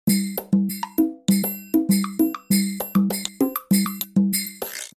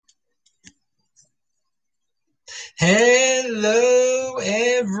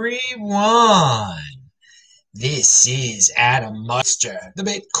everyone. This is Adam Meister, the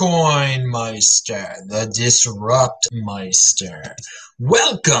Bitcoin Meister, the Disrupt Meister.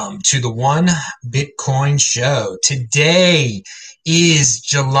 Welcome to the One Bitcoin Show. Today is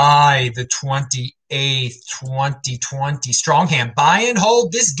July the 28th, 2020. Stronghand, buy and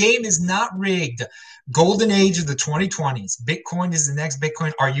hold. This game is not rigged. Golden age of the 2020s. Bitcoin is the next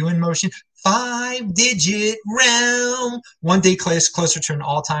Bitcoin. Are you in motion? 5-digit realm. One day closer to an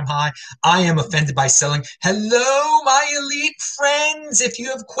all-time high. I am offended by selling. Hello, my elite friends. If you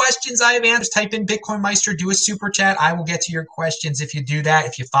have questions, I have answers. Type in Bitcoin Meister. Do a super chat. I will get to your questions if you do that.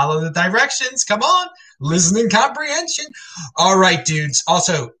 If you follow the directions, come on. Listening comprehension. All right, dudes.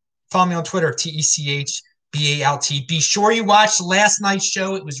 Also, follow me on Twitter, TECHBALT. Be sure you watched last night's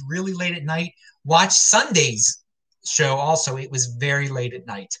show. It was really late at night. Watch Sunday's show also. It was very late at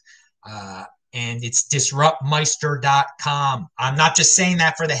night. And it's disruptmeister.com. I'm not just saying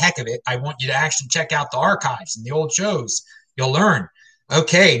that for the heck of it. I want you to actually check out the archives and the old shows. You'll learn.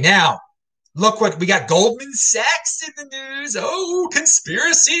 Okay, now, look what we got. Goldman Sachs in the news. Oh,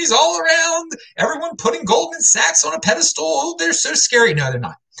 conspiracies all around. Everyone putting Goldman Sachs on a pedestal. Oh, they're so scary. No, they're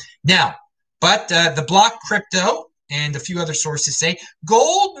not. Now, but the Block Crypto and a few other sources say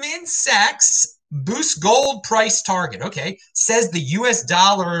Goldman Sachs boosts gold price target. Okay. Says the US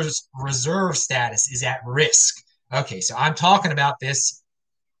dollar's reserve status is at risk. Okay. So I'm talking about this.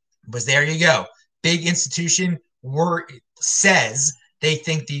 But there you go. Big institution says they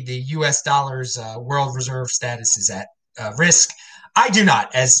think the US dollar's world reserve status is at risk. I do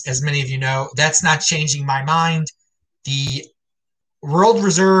not. As many of you know, that's not changing my mind. The world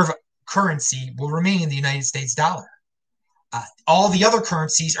reserve currency will remain the United States dollar. All the other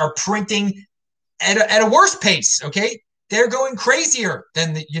currencies are printing at a worse pace, okay? They're going crazier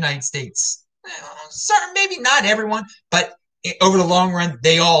than the United States. Maybe not everyone, but over the long run,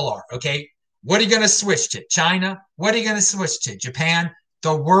 they all are, okay? What are you going to switch to? China? What are you going to switch to? Japan?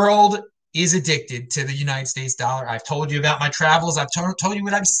 The world is addicted to the United States dollar. I've told you about my travels. I've told you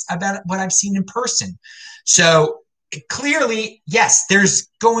about what I've seen in person. So clearly, yes, there's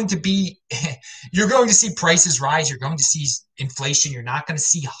going to be, you're going to see prices rise. You're going to see inflation. You're not going to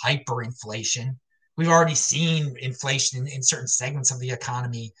see hyperinflation. We've already seen inflation in certain segments of the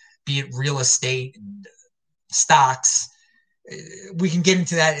economy, be it real estate and stocks. We can get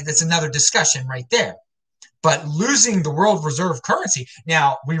into that. That's another discussion right there. But losing the world reserve currency.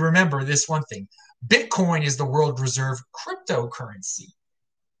 Now, we remember this one thing. Bitcoin is the world reserve cryptocurrency.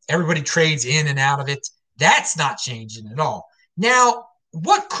 Everybody trades in and out of it. That's not changing at all. Now,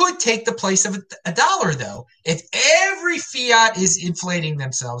 what could take the place of a dollar, though, if every fiat is inflating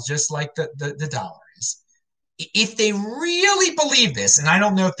themselves just like the dollar is? If they really believe this, and I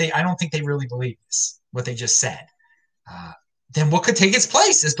don't think they really believe this, what they just said, then what could take its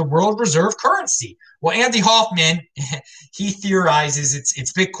place is the world reserve currency. Well, Andy Hoffman, he theorizes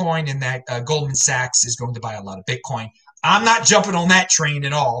it's Bitcoin and that Goldman Sachs is going to buy a lot of Bitcoin. I'm not jumping on that train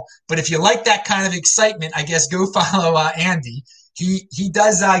at all. But if you like that kind of excitement, I guess go follow Andy. He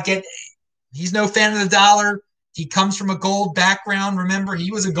does he's no fan of the dollar. He comes from a gold background. Remember, he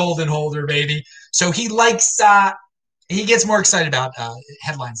was a golden holder, baby. So he likes, he gets more excited about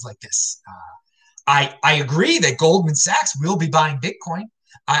headlines like this. I agree that Goldman Sachs will be buying Bitcoin.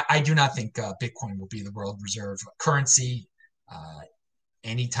 I do not think Bitcoin will be the world reserve currency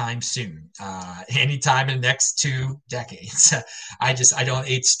anytime soon, anytime in the next 2 decades. I don't,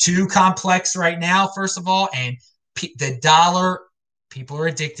 it's too complex right now, first of all, and the dollar, people are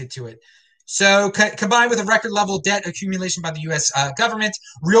addicted to it. So combined with a record level debt accumulation by the U.S. Government,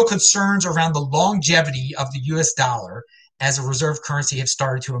 real concerns around the longevity of the U.S. dollar as a reserve currency have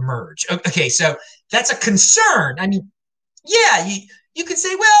started to emerge. Okay, so that's a concern. I mean, yeah, you could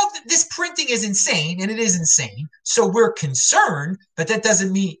say, well, this printing is insane, and it is insane, so we're concerned, but that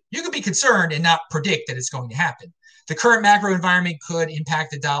doesn't mean you can be concerned and not predict that it's going to happen. The current macro environment could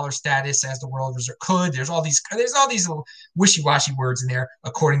impact the dollar status as the world reserve could. There's all these little wishy-washy words in there,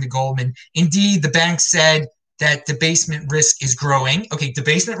 according to Goldman. Indeed, the bank said that debasement risk is growing. Okay,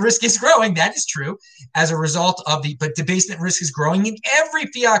 debasement risk is growing. That is true. As a result of but debasement risk is growing in every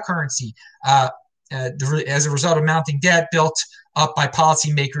fiat currency as a result of mounting debt built up by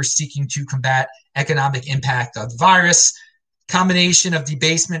policymakers seeking to combat economic impact of the virus. Combination of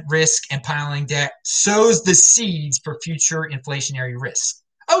debasement risk and piling debt sows the seeds for future inflationary risk.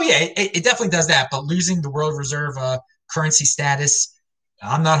 Oh yeah, it definitely does that. But losing the world reserve currency status,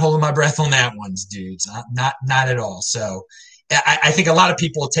 I'm not holding my breath on that one, dudes. Not at all. So I think a lot of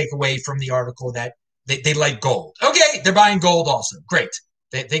people will take away from the article that they like gold. Okay, they're buying gold also. Great.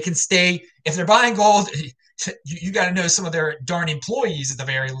 They can stay. If they're buying gold, you got to know some of their darn employees at the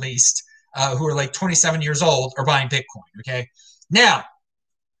very least, who are like 27 years old are buying Bitcoin. Okay. Now,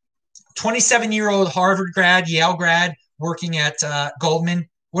 27-year-old Harvard grad, Yale grad, working at Goldman,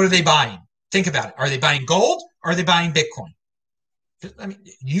 what are they buying? Think about it. Are they buying gold or are they buying Bitcoin? I mean,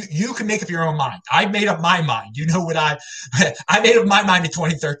 you can make up your own mind. I made up my mind. You know what I made up my mind in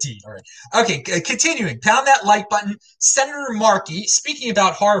 2013. All right. Okay, continuing. Pound that like button. Senator Markey, speaking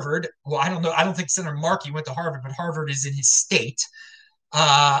about Harvard, well, I don't know. I don't think Senator Markey went to Harvard, but Harvard is in his state.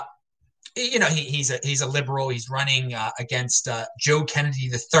 He's a liberal. He's running against Joe Kennedy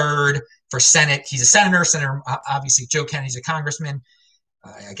III for Senate. He's a senator. Obviously, Joe Kennedy's a congressman.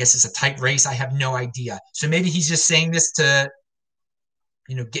 I guess it's a tight race. I have no idea. So maybe he's just saying this to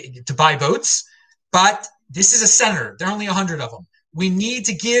buy votes. But this is a senator. There are only 100 of them. We need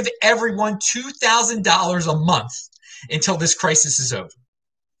to give everyone $2,000 a month until this crisis is over.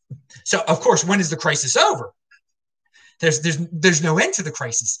 So, of course, when is the crisis over? There's no end to the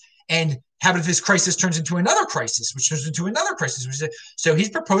crisis. And how about if this crisis turns into another crisis, which turns into another crisis? So he's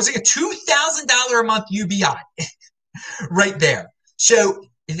proposing a $2,000 a month UBI right there. So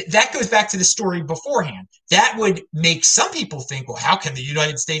that goes back to the story beforehand. That would make some people think, well, how can the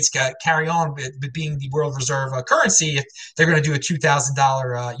United States carry on with being the world reserve currency if they're going to do a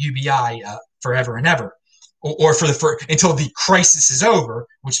 $2,000 UBI forever and ever, or until the crisis is over,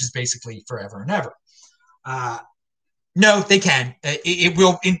 which is basically forever and ever. No, they can. It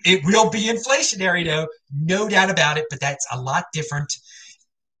will be inflationary, though, no doubt about it. But that's a lot different.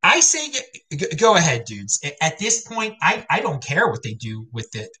 I say go ahead, dudes. At this point, I don't care what they do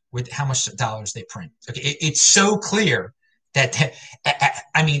with how much dollars they print. Okay, it's so clear that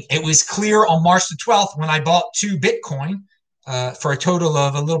it was clear on March the 12th when I bought 2 Bitcoin for a total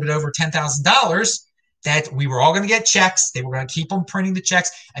of a little bit over $10,000 that we were all going to get checks. They were going to keep on printing the checks.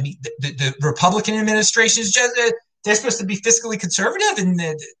 I mean, the Republican administration is just they're supposed to be fiscally conservative, and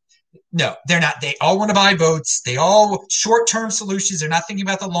no, they're not. They all want to buy votes. They all short-term solutions. They're not thinking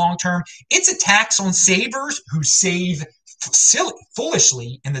about the long-term. It's a tax on savers who save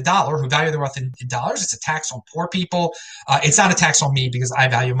foolishly in the dollar, who value their wealth in dollars. It's a tax on poor people. It's not a tax on me because I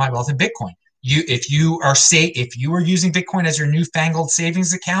value my wealth in Bitcoin. If you are using Bitcoin as your newfangled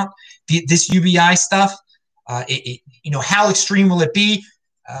savings account, this UBI stuff, how extreme will it be?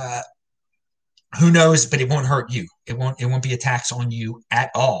 Who knows? But it won't hurt you. It won't be a tax on you at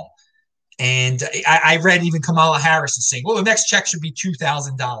all. And I read even Kamala Harris is saying, well, the next check should be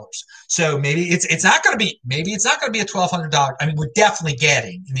 $2,000. So maybe it's not going to be a $1,200. I mean, we're definitely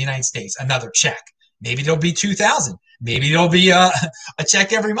getting in the United States another check. Maybe it'll be $2,000. Maybe it'll be a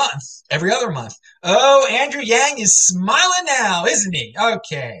check every other month. Oh, Andrew Yang is smiling now, isn't he?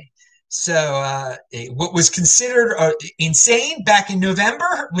 Okay. So what was considered insane back in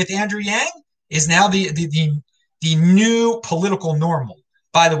November with Andrew Yang is now the new political normal.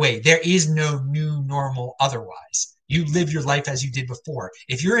 By the way, there is no new normal otherwise. You live your life as you did before.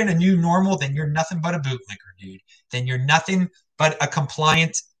 If you're in a new normal, then you're nothing but a bootlicker, dude. Then you're nothing but a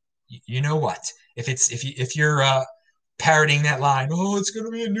compliant. You know what? If you're parroting that line, oh, it's going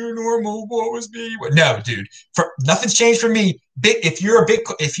to be a new normal. What was me? No, dude. Nothing's changed for me. If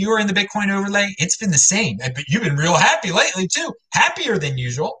you're in the Bitcoin overlay, it's been the same. But you've been real happy lately too. Happier than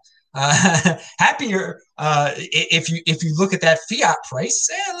usual. Happier if you look at that fiat price.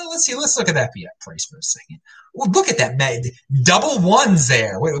 Let's look at that fiat price for a second. Well, look at that double ones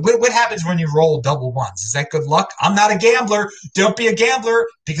there. What happens when you roll double ones? Is that good luck? I'm not a gambler. Don't be a gambler,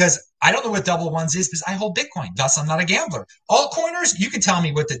 because I don't know what double ones is, because I hold Bitcoin. Thus, I'm not a gambler. Altcoiners, you can tell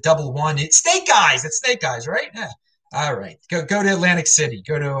me what the double one is. Snake Eyes. It's Snake Eyes, right? Yeah. All right. Go to Atlantic City.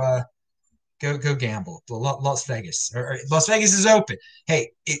 Go to go gamble. Las Vegas. Las Vegas is open.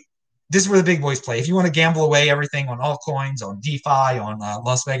 Hey, this is where the big boys play. If you want to gamble away everything on altcoins, on DeFi, on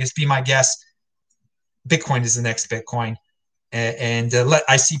Las Vegas, be my guest. Bitcoin is the next Bitcoin.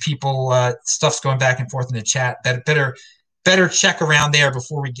 I see people, stuff's going back and forth in the chat. That better check around there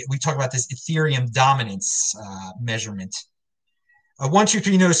before we talk about this Ethereum dominance measurement.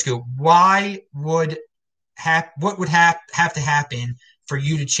 123 no scope. What would have to happen for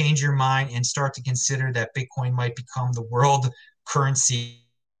you to change your mind and start to consider that Bitcoin might become the world currency?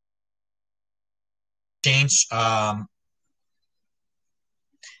 Change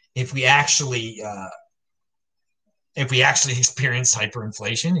if we actually experience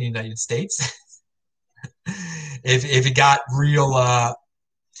hyperinflation in the United States, if it got real,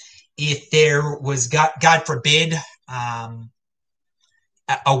 if there was God forbid a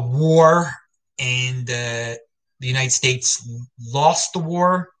war and the United States lost the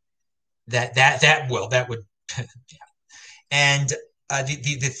war, that would yeah. And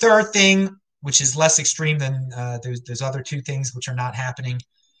the third thing which is less extreme than those other two things, which are not happening.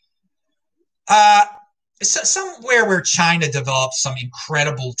 Somewhere where China develops some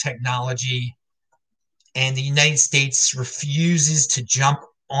incredible technology and the United States refuses to jump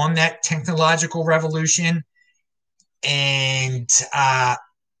on that technological revolution, and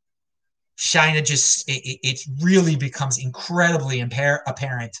China just it really becomes incredibly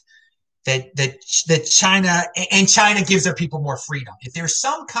apparent that China gives their people more freedom. If there's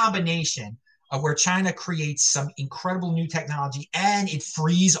some combination of where China creates some incredible new technology and it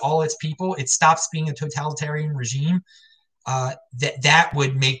frees all its people, it stops being a totalitarian regime, that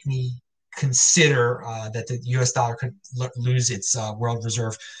would make me consider that the U.S. dollar could lose its world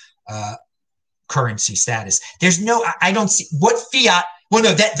reserve currency status. There's no, I don't see what fiat. Well,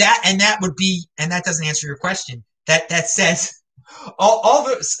 no, that would be, and that doesn't answer your question. That says all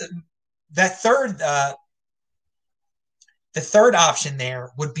the that the third option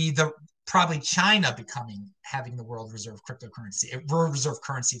there would be probably China having the world reserve cryptocurrency, world reserve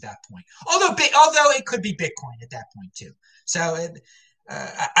currency at that point. Although it could be Bitcoin at that point too. So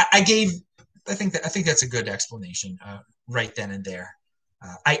I think that's a good explanation right then and there.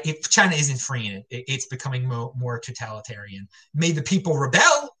 If China isn't freeing it, it's becoming more totalitarian. May the people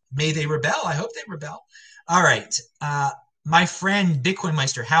rebel. May they rebel. I hope they rebel. All right. My friend Bitcoin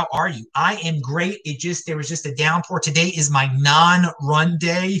Meister, how are you? I am great. There was just a downpour. Today is my non-run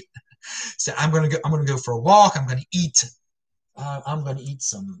day. So I'm gonna go for a walk. I'm gonna eat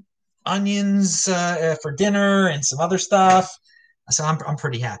some onions for dinner and some other stuff. So I'm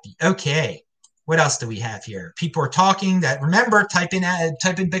pretty happy. Okay. What else do we have here? People are talking. That remember, type in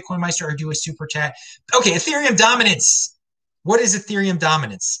Bitcoin Meister or do a super chat. Okay, Ethereum dominance. What is Ethereum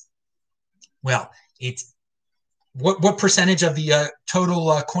dominance? Well, it's what percentage of the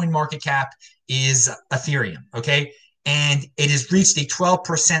total coin market cap is Ethereum? Okay, and it has reached a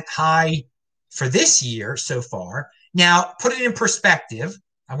 12% high for this year so far. Now, put it in perspective.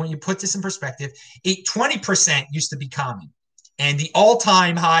 I want you to put this in perspective. 20% used to be common. And the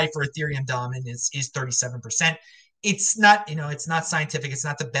all-time high for Ethereum dominance is 37%. It's not, it's not scientific. It's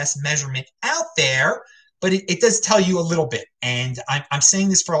not the best measurement out there, but it does tell you a little bit. And I'm saying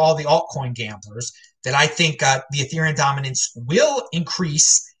this for all the altcoin gamblers, that I think the Ethereum dominance will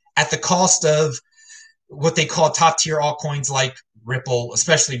increase at the cost of what they call top-tier altcoins like Ripple,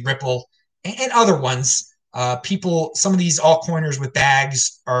 especially Ripple, and other ones. Some of these altcoiners with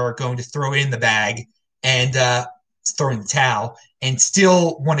bags are going to throw in the bag and throw in the towel and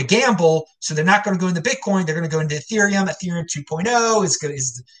still want to gamble. So they're not going to go into Bitcoin. They're going to go into Ethereum. Ethereum 2.0 is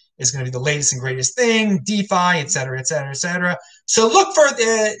going to be the latest and greatest thing, DeFi, et cetera, et cetera, et cetera. So look for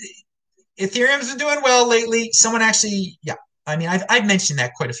Ethereum's been doing well lately. Someone actually, yeah, I mean, I've mentioned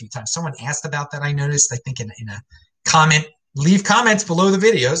that quite a few times. Someone asked about that, I noticed, I think in a comment. Leave comments below the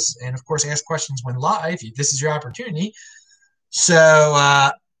videos. And, of course, ask questions when live. This is your opportunity. So,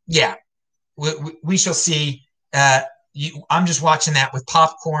 yeah, we shall see. I'm just watching that with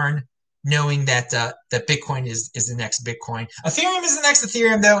popcorn, knowing that that Bitcoin is the next Bitcoin. Ethereum is the next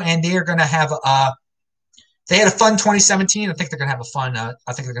Ethereum, though, and they are going to have they had a fun 2017. I think they're going to have a fun. I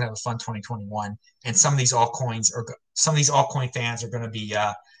think they're going to have a fun 2021. And some of these altcoin fans are going to be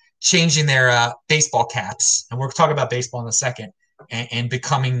changing their baseball caps, and we'll talk about baseball in a second, and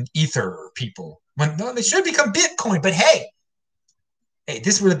becoming Ether people. No, they should become Bitcoin. But hey,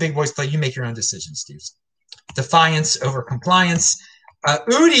 this is where the big boys play. You make your own decisions, dudes. Defiance over compliance.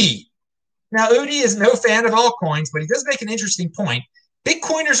 Udi. Now, Udi is no fan of altcoins, but he does make an interesting point.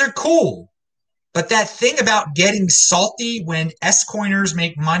 Bitcoiners are cool, but that thing about getting salty when S-coiners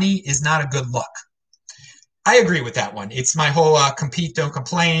make money is not a good look. I agree with that one. It's my whole compete, don't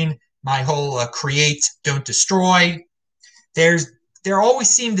complain, my whole create, don't destroy. There always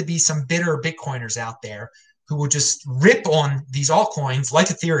seem to be some bitter Bitcoiners out there who will just rip on these altcoins like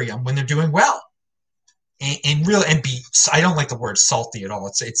Ethereum when they're doing well. And be, I don't like the word salty at all.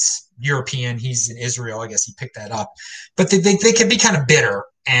 It's European. He's in Israel. I guess he picked that up. But they can be kind of bitter.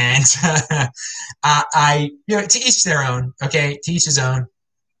 And to each their own, okay? To each his own.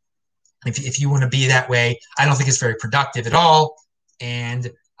 If you want to be that way, I don't think it's very productive at all.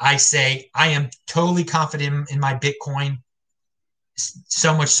 And I say I am totally confident in my Bitcoin,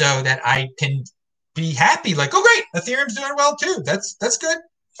 so much so that I can be happy. Like, oh, great, Ethereum's doing well too. That's good.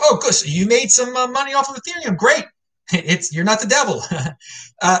 Oh, good. So you made some money off of Ethereum. Great. You're not the devil.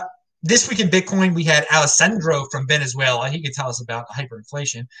 This week in Bitcoin, we had Alessandro from Venezuela. He could tell us about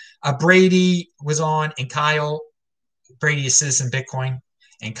hyperinflation. Brady was on, and Kyle. Brady is Citizen Bitcoin,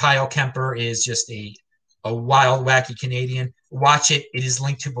 and Kyle Kemper is just a wild, wacky Canadian. Watch it. It is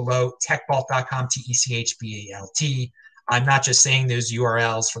linked to below, techbalt.com, TECHBALT. I'm not just saying those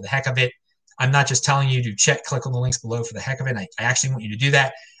URLs for the heck of it. I'm not just telling you to click on the links below for the heck of it. I actually want you to do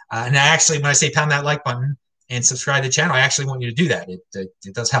that. And I actually, when I say pound that like button and subscribe to the channel, I actually want you to do that.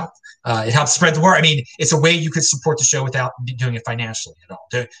 It does help. It helps spread the word. I mean, it's a way you could support the show without doing it financially at all.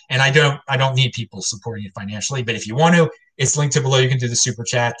 And I don't need people supporting it financially, but if you want to, it's linked to below. You can do the super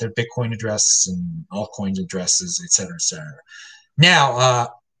chat, their Bitcoin address and altcoin addresses, et cetera, et cetera. Now,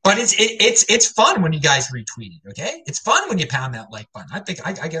 but it's fun when you guys retweet it. Okay, it's fun when you pound that like button. I think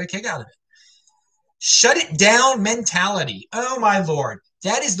I get a kick out of it. Shut it down mentality. Oh my Lord,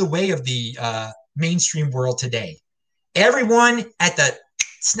 that is the way of the mainstream world today. Everyone at the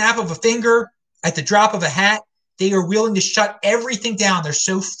snap of a finger, at the drop of a hat, they are willing to shut everything down. They're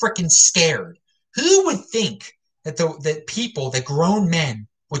so freaking scared. Who would think that people, that grown men,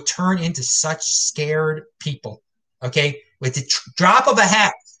 would turn into such scared people? Okay, with the drop of a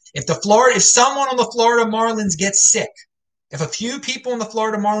hat, if someone on the Florida Marlins gets sick, if a few people in the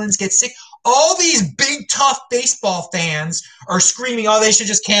Florida Marlins get sick, all these big, tough baseball fans are screaming, oh, they should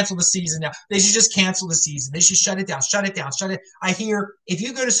just cancel the season now. They should just cancel the season. They should shut it down, shut it down, shut it. I hear, if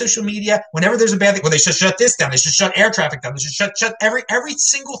you go to social media, whenever there's a bad thing, well, they should shut this down. They should shut air traffic down. They should shut every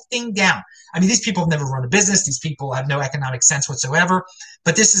single thing down. I mean, these people have never run a business. These people have no economic sense whatsoever.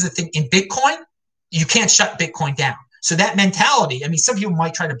 But this is the thing. In Bitcoin, you can't shut Bitcoin down. So that mentality, I mean, some people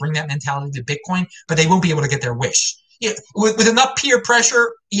might try to bring that mentality to Bitcoin, but they won't be able to get their wish. Yeah, with enough peer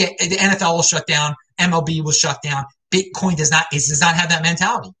pressure, yeah, the NFL will shut down, MLB will shut down. Bitcoin does not have that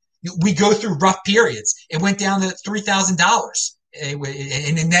mentality. We go through rough periods. It went down to $3,000,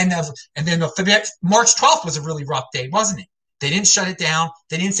 and then March 12th was a really rough day, wasn't it? They didn't shut it down.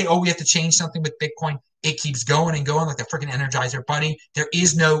 They didn't say, oh, we have to change something with Bitcoin. It keeps going and going like the freaking Energizer Bunny. There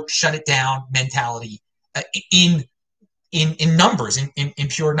is no shut it down mentality in numbers, in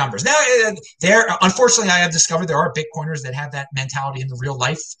pure numbers. Now, unfortunately, I have discovered there are Bitcoiners that have that mentality in the real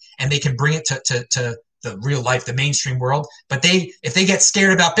life, and they can bring it to the real life, the mainstream world. But if they get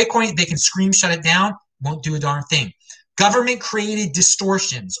scared about Bitcoin, they can scream, shut it down, won't do a darn thing. Government-created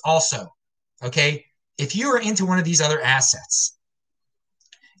distortions also, okay? If you are into one of these other assets,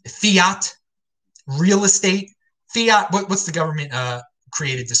 fiat, real estate, fiat, what's the government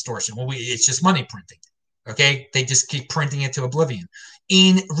created distortion? Well, it's just money printing. Okay, they just keep printing it to oblivion.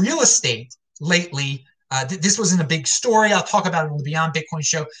 In real estate lately, this wasn't a big story. I'll talk about it on the Beyond Bitcoin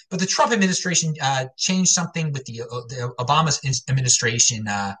show. But the Trump administration changed something with the Obama administration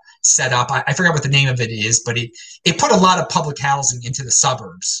set up. I forgot what the name of it is, but it put a lot of public housing into the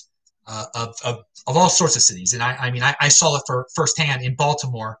suburbs of all sorts of cities. And I saw it firsthand in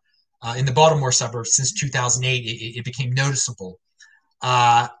Baltimore, in the Baltimore suburbs since 2008. It became noticeable,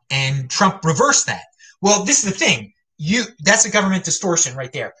 and Trump reversed that. Well, this is the thing. That's a government distortion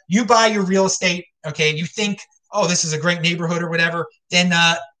right there. You buy your real estate, okay, you think, oh, this is a great neighborhood or whatever, then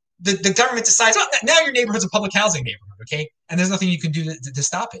the government decides, oh, now your neighborhood's a public housing neighborhood, okay? And there's nothing you can do to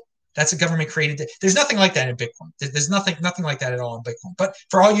stop it. That's a government created. There's nothing like that in Bitcoin. There's nothing like that at all in Bitcoin. But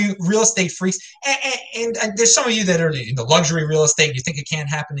for all you real estate freaks, and there's some of you that are in the luxury real estate, you think it can't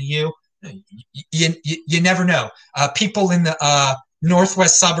happen to you. You never know. People in the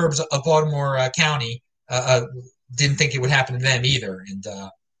northwest suburbs of Baltimore County didn't think it would happen to them either, and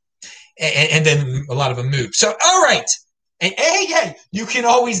then a lot of them moved. So, all right, and hey, you can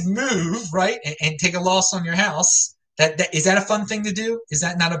always move, right, and take a loss on your house. Is that a fun thing to do? Is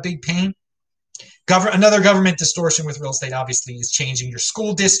that not a big pain? Another government distortion with real estate, obviously, is changing your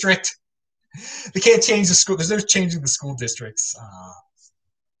school district. They can't change the school. There's no changing the school districts.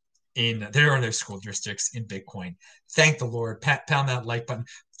 There are no school districts in Bitcoin. Thank the Lord. Pound that like button.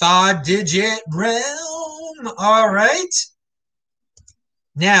 5-digit realm. All right.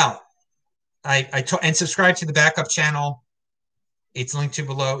 Now, and subscribe to the backup channel. It's linked to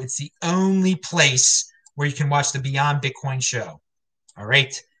below. It's the only place where you can watch the Beyond Bitcoin show. All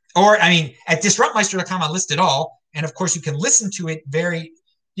right. Or, at disruptmeister.com, I list it all. And of course, you can listen to it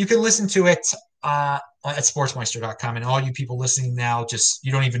at sportsmeister.com. And all you people listening now,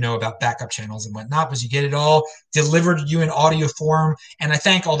 you don't even know about backup channels and whatnot, because you get it all delivered to you in audio form. And I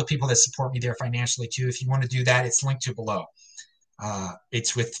thank all the people that support me there financially too. If you want to do that, it's linked to below.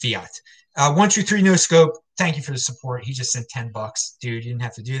 It's with Fiat. 123 No Scope, thank you for the support. He just sent $10. Dude, you didn't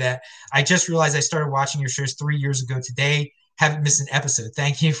have to do that. I just realized I started watching your shows 3 years ago today. Haven't missed an episode.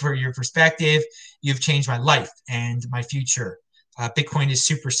 Thank you for your perspective. You've changed my life and my future. Bitcoin is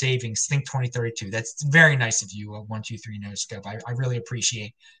super savings. Think 2032. That's very nice of you. 123 No Scope. I really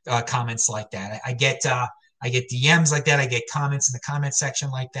appreciate comments like that. I get DMs like that. I get comments in the comment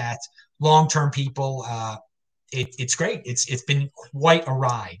section like that. Long-term people. It's great. It's been quite a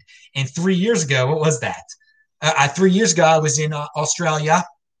ride. And 3 years ago, what was that? 3 years ago, I was in Australia.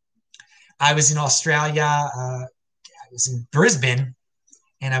 I was in Australia. I was in Brisbane,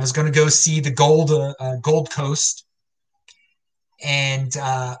 and I was going to go see the Gold Coast, and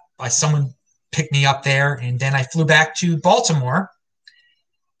someone picked me up there, and then I flew back to Baltimore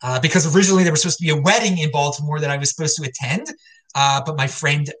because originally there was supposed to be a wedding in Baltimore that I was supposed to attend, but my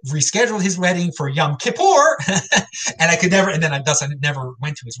friend rescheduled his wedding for Yom Kippur, and I could never, and then thus I never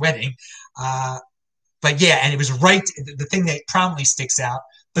went to his wedding. But yeah, and it was right, the thing that prominently sticks out,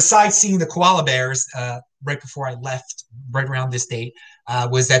 besides seeing the koala bears right before I left, right around this date,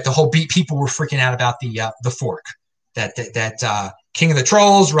 was that the whole people were freaking out about the fork. That King of the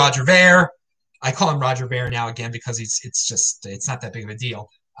Trolls, Roger Ver. I call him Roger Ver now again because it's not that big of a deal.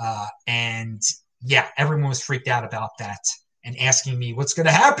 And yeah, everyone was freaked out about that and asking me what's going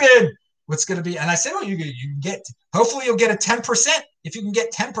to happen, what's going to be. And I said, oh, you can get, hopefully you'll get a 10%. If you can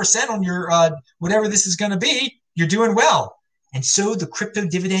get 10% on your whatever this is going to be, you're doing well. And so the crypto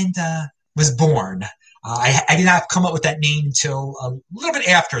dividend was born. I did not come up with that name until a little bit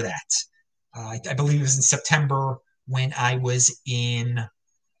after that. I believe it was in September when I was in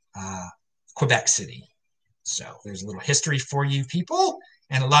Quebec City. So there's a little history for you people,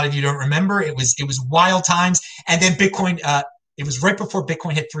 and a lot of you don't remember. It was wild times, and then Bitcoin. It was right before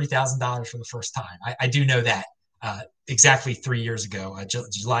Bitcoin hit $3,000 for the first time. I do know that exactly 3 years ago,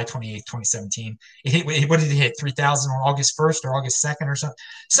 July 28th, 2017. It hit. What did it hit? 3,000 on August 1st or August 2nd or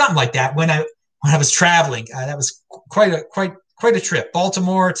something like that. When I was traveling, that was quite a trip.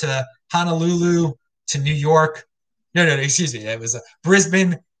 Baltimore to Honolulu to New York. No, excuse me. It was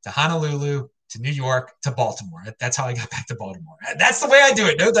Brisbane to Honolulu to New York to Baltimore. That's how I got back to Baltimore. That's the way I do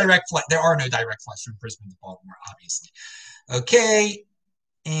it. No direct flight. There are no direct flights from Brisbane to Baltimore, obviously. Okay.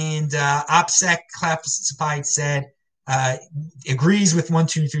 And OPSEC Classified said, agrees with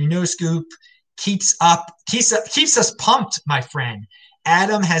 123 No Scoop, keeps us pumped, my friend.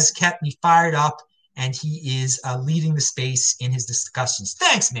 Adam has kept me fired up, and he is leading the space in his discussions.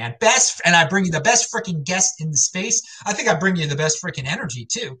 Thanks, man. And I bring you the best freaking guest in the space. I think I bring you the best freaking energy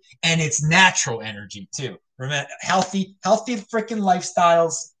too, and it's natural energy too. Remember, healthy freaking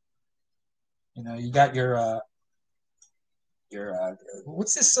lifestyles. You know, you got your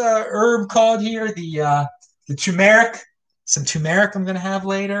what's this herb called here? The turmeric. Some turmeric I'm gonna have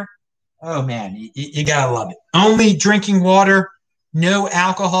later. Oh man, you gotta love it. Only drinking water, no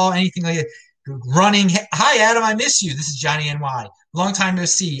alcohol, anything like that. Running. Hi, Adam. I miss you. This is Johnny NY. Long time no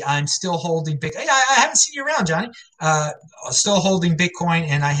see. I'm still holding Bitcoin. I haven't seen you around, Johnny. Still holding Bitcoin,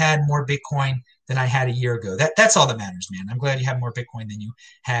 and I had more Bitcoin than I had a year ago. That's all that matters, man. I'm glad you have more Bitcoin than you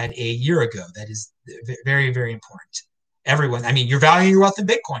had a year ago. That is very, very important. Everyone, I mean, you're valuing your wealth in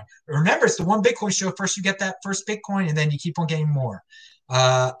Bitcoin. Remember, it's the one Bitcoin show. First, you get that first Bitcoin, and then you keep on getting more.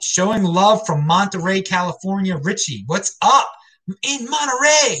 Showing love from Monterey, California. Richie, what's up? In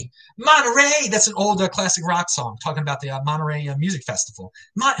Monterey, that's an old classic rock song talking about the Monterey Music Festival.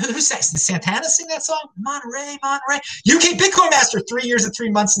 Who's that? Did Santana sing that song? Monterey. UK Bitcoin Master, 3 years and 3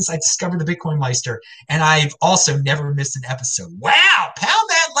 months since I discovered the Bitcoin Meister, and I've also never missed an episode. Wow, pound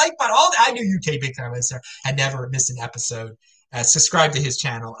that like button. I knew UK Bitcoin Meister had never missed an episode. Subscribe to his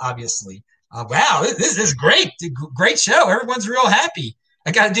channel, obviously. Wow, this is great. Great show. Everyone's real happy.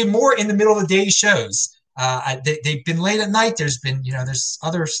 I got to do more in the middle of the day shows. They've been late at night. There's been, there's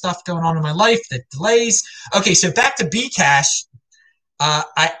other stuff going on in my life that delays. Okay, so back to Bcash.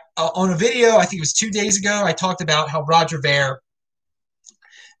 I on a video, I think it was 2 days ago, I talked about how Roger Ver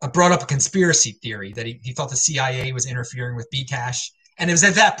brought up a conspiracy theory that he thought the CIA was interfering with Bcash. And it was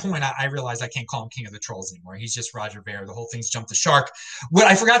at that point I realized I can't call him King of the Trolls anymore. He's just Roger Ver. The whole thing's jumped the shark. What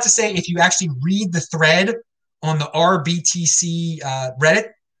I forgot to say, if you actually read the thread on the RBTC Reddit,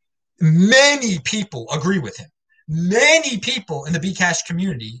 many people agree with him. Many people in the Bcash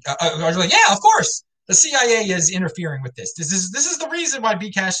community are like, yeah, of course, the CIA is interfering with this. This is the reason why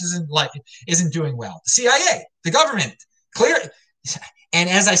Bcash isn't doing well. The CIA, the government, clear. And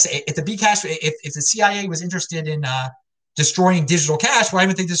as I say, if the Bcash, if the CIA was interested in destroying digital cash, why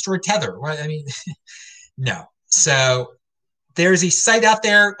haven't they destroyed Tether? Why, I mean, no. So there's a site out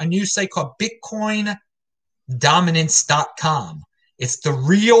there, a new site called BitcoinDominance.com. It's the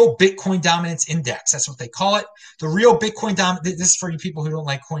real Bitcoin dominance index. That's what they call it. The real Bitcoin dominance. This is for you people who don't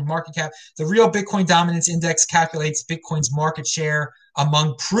like coin market cap. The real Bitcoin dominance index calculates Bitcoin's market share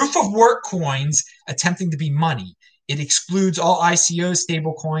among proof of work coins attempting to be money. It excludes all ICOs,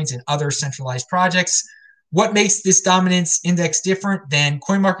 stable coins, and other centralized projects. What makes this dominance index different than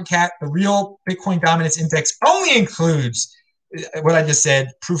CoinMarketCap? The real Bitcoin dominance index only includes what I just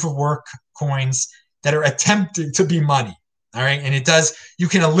said, proof of work coins that are attempted to be money. All right. And it does, you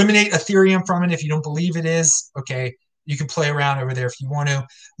can eliminate Ethereum from it if you don't believe it is. Okay. You can play around over there if you want to.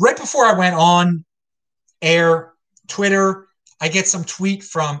 Right before I went on air, Twitter, I get some tweet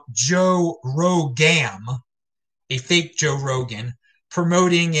from Joe Rogan, a fake Joe Rogan,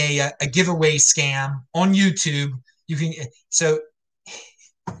 promoting a giveaway scam on YouTube. You can so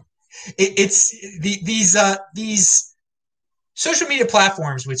it's these social media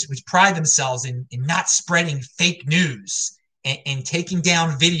platforms which pride themselves in not spreading fake news and taking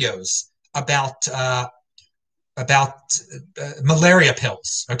down videos about malaria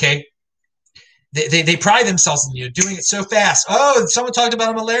pills. Okay, they pride themselves in doing it so fast. Oh, someone talked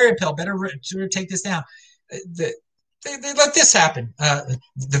about a malaria pill. Better take this down. They let this happen.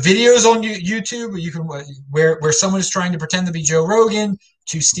 The videos on YouTube, you can where someone is trying to pretend to be Joe Rogan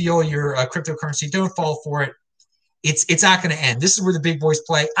to steal your cryptocurrency. Don't fall for it. It's not going to end. This is where the big boys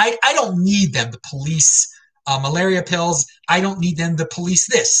play. I don't need them to police malaria pills. I don't need them to police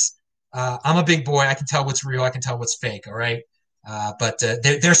this. I'm a big boy. I can tell what's real. I can tell what's fake. All right. But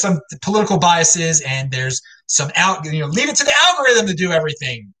there's some political biases, and there's some leave it to the algorithm to do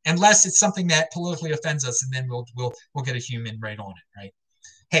everything, unless it's something that politically offends us, and then we'll get a human right on it, right?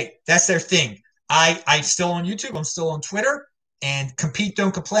 Hey, that's their thing. I'm still on YouTube. I'm still on Twitter, and compete,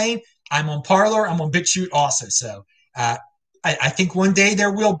 don't complain. I'm on Parler. I'm on BitChute also. So I think one day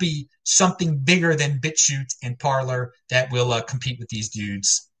there will be something bigger than BitChute and Parler that will compete with these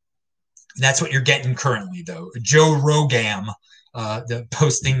dudes. That's what you're getting currently, though. Joe Rogan, the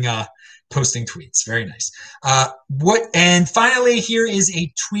posting tweets. Very nice. And finally, here is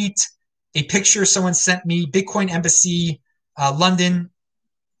a tweet, a picture someone sent me. Bitcoin Embassy, London,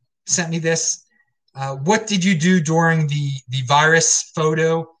 sent me this. What did you do during the virus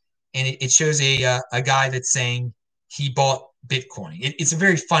photo? And it shows a guy that's saying he bought Bitcoin. It's a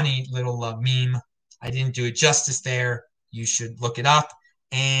very funny little meme. I didn't do it justice there. You should look it up.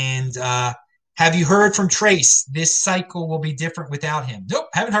 And have you heard from Trace? This cycle will be different without him. Nope,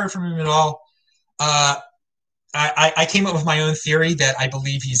 haven't heard from him at all. I came up with my own theory that I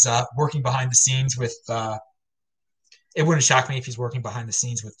believe he's working behind the scenes with. It wouldn't shock me if he's working behind the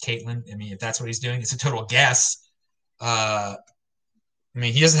scenes with Caitlin. I mean, if that's what he's doing, it's a total guess. I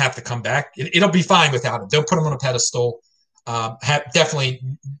mean, he doesn't have to come back. It'll be fine without him. Don't put him on a pedestal. Definitely,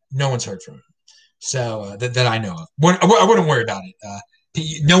 no one's heard from him. So that I know of. I wouldn't worry about it.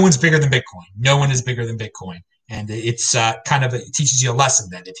 No one's bigger than Bitcoin. No one is bigger than Bitcoin. And it's it teaches you a lesson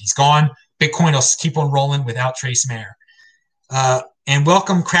that if he's gone, Bitcoin will keep on rolling without Trace Mayer. And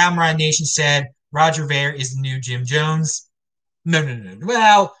welcome, Crowdmine Nation said, Roger Ver is the new Jim Jones. No.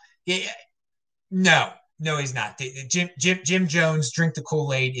 Well, no, he's not. Jim Jones, drink the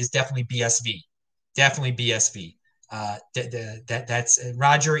Kool-Aid, is definitely BSV. Definitely BSV. That's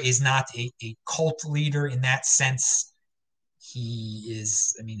Roger is not a cult leader in that sense. He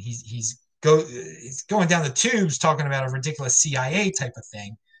is. I mean, he's going down the tubes talking about a ridiculous CIA type of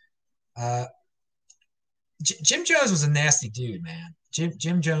thing. Jim Jones was a nasty dude, man.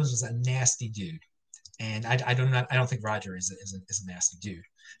 Jim Jones was a nasty dude, and I don't think Roger is a nasty dude.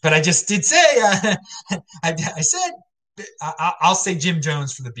 But I just did say I said I'll say Jim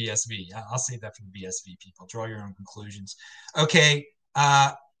Jones for the BSV. I'll say that for the BSV people. Draw your own conclusions. Okay.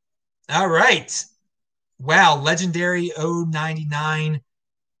 All right. Wow, legendary 099.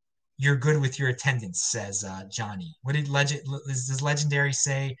 You're good with your attendance, says Johnny. What does legendary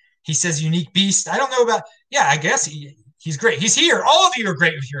say? He says unique beast. I don't know about. Yeah, I guess he's great. He's here. All of you are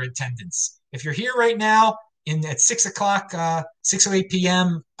great with your attendance. If you're here right now at 6 o'clock, 6:08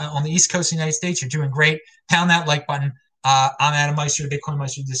 p.m. On the East Coast of the United States, you're doing great. Pound that like button. I'm Adam Meister, Bitcoin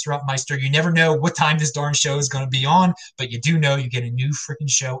Meister, Disrupt Meister. You never know what time this darn show is going to be on, but you do know you get a new freaking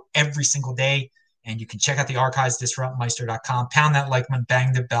show every single day. And you can check out the archives, disruptmeister.com. Pound that like button,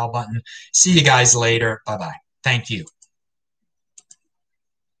 bang the bell button. See you guys later. Bye-bye. Thank you.